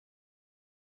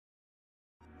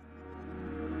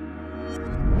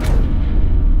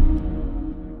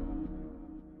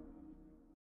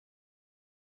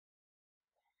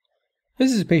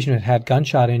This is a patient who had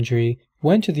gunshot injury,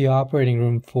 went to the operating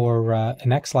room for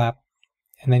an X-lap,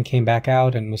 and then came back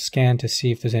out and was scanned to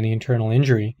see if there's any internal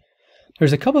injury.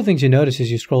 There's a couple of things you notice as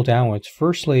you scroll downwards.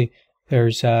 Firstly,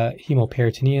 there's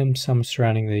hemoperitoneum, some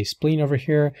surrounding the spleen over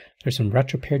here. There's some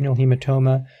retroperitoneal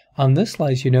hematoma. On this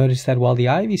slice, you notice that while the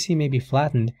IVC may be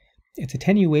flattened, its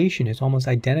attenuation is almost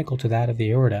identical to that of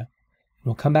the aorta. And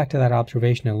we'll come back to that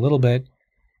observation in a little bit.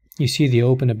 You see the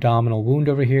open abdominal wound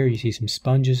over here. You see some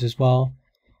sponges as well.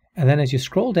 And then as you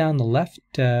scroll down the left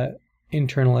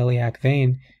internal iliac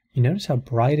vein, you notice how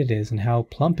bright it is and how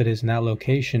plump it is in that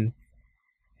location.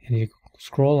 And you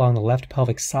scroll along the left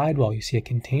pelvic sidewall, you see a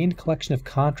contained collection of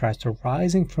contrast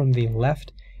arising from the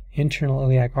left internal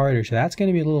iliac artery. So that's going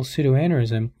to be a little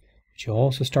pseudoaneurysm, but you'll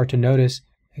also start to notice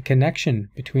a connection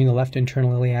between the left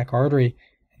internal iliac artery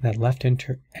and that left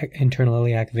internal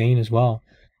iliac vein as well.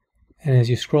 And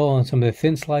as you scroll on some of the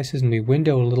thin slices and we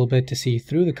window a little bit to see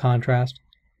through the contrast,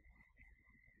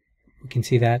 we can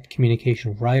see that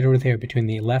communication right over there between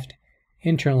the left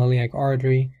internal iliac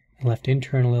artery and left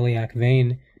internal iliac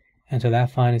vein. And so that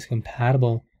find is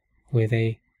compatible with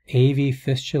a AV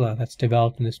fistula that's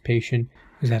developed in this patient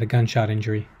who's had a gunshot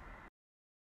injury.